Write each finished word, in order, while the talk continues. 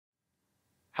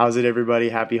How's it, everybody?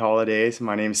 Happy holidays.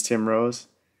 My name is Tim Rose.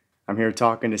 I'm here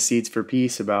talking to Seeds for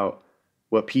Peace about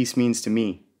what peace means to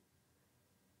me.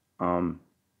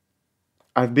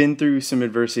 I've been through some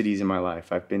adversities in my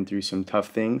life. I've been through some tough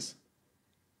things.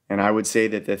 And I would say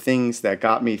that the things that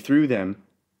got me through them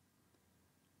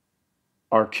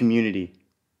are community.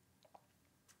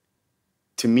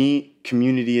 To me,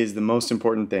 community is the most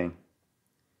important thing.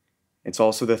 It's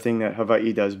also the thing that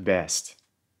Hawaii does best.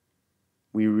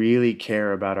 We really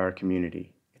care about our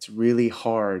community. It's really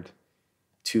hard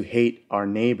to hate our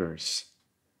neighbors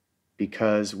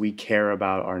because we care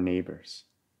about our neighbors.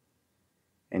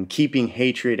 And keeping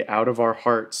hatred out of our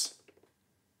hearts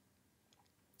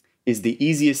is the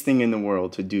easiest thing in the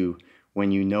world to do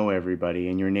when you know everybody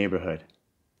in your neighborhood.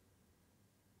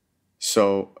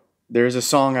 So there's a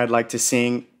song I'd like to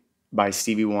sing by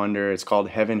Stevie Wonder. It's called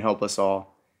Heaven Help Us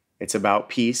All. It's about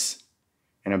peace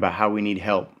and about how we need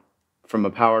help from a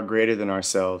power greater than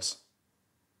ourselves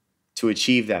to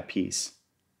achieve that peace.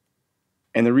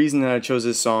 And the reason that I chose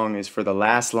this song is for the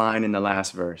last line in the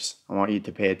last verse. I want you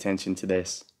to pay attention to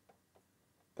this.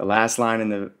 The last line in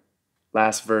the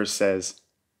last verse says,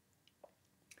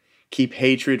 "Keep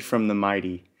hatred from the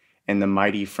mighty and the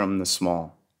mighty from the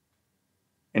small."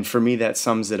 And for me, that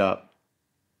sums it up.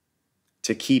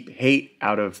 To keep hate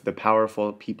out of the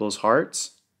powerful people's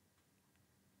hearts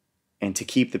and to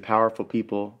keep the powerful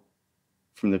people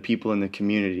from the people in the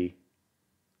community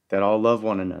that all love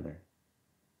one another.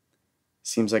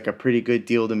 Seems like a pretty good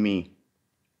deal to me.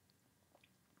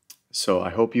 So I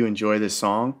hope you enjoy this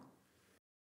song.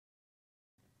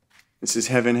 This is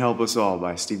Heaven Help Us All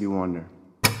by Stevie Wonder.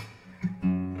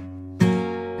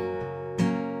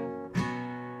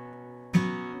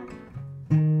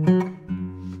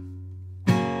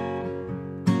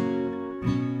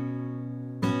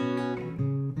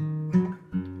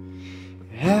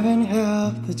 Heaven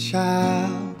help the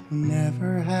child who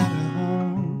never had a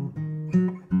home.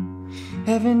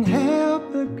 Heaven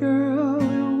help the girl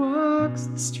who walks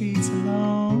the streets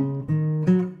alone.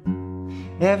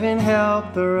 Heaven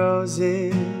help the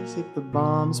roses if the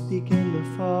bombs begin to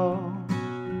fall.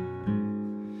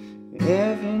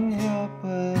 Heaven help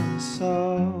us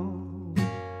all.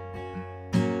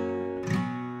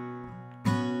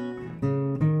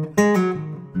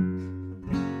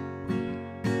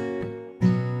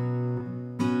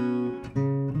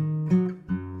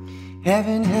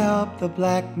 Heaven help the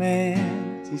black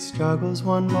man as he struggles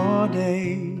one more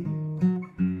day.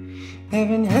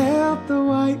 Heaven help the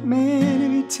white man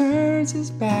if he turns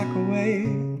his back away.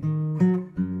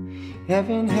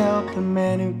 Heaven help the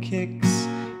man who kicks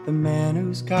the man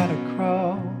who's gotta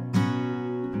crawl.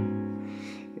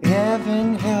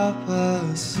 Heaven help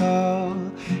us all.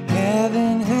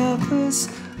 Heaven help us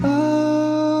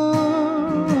all.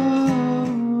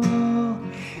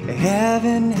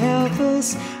 Heaven help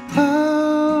us all.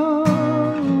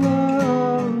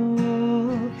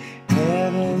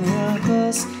 Heaven help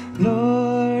us,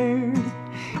 Lord,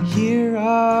 hear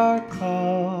our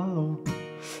call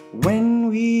when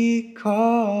we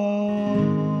call.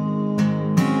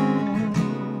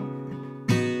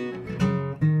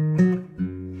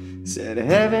 Said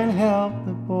heaven help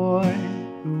the boy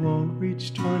who won't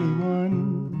reach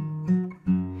 21.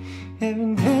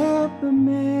 Heaven help the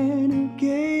man who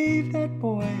gave that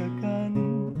boy a gun.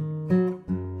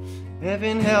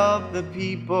 Heaven help the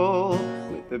people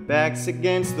with their backs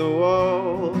against the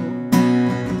wall.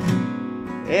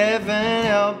 Heaven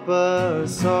help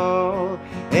us all.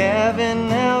 Heaven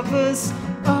help us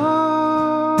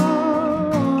all.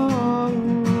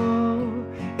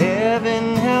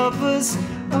 Heaven help us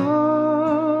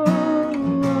all.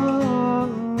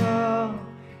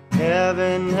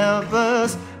 Heaven help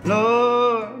us,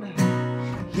 Lord,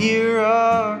 hear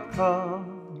our call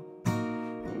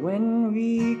when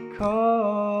we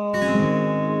call.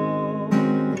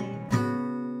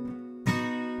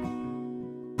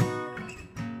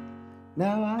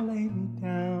 Now I lay me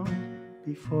down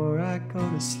before I go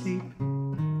to sleep.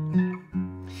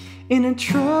 In a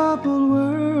troubled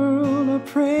world, I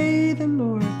pray the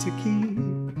Lord to keep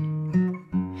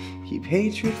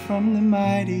hatred from the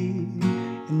mighty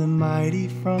and the mighty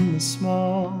from the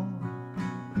small.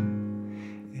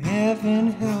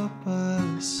 Heaven help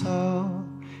us all.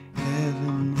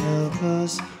 Heaven help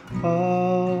us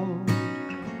all.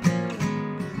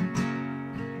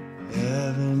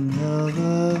 Heaven help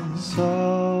us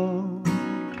all.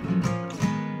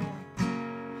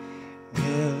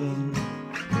 Heaven,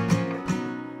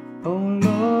 oh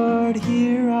Lord, hear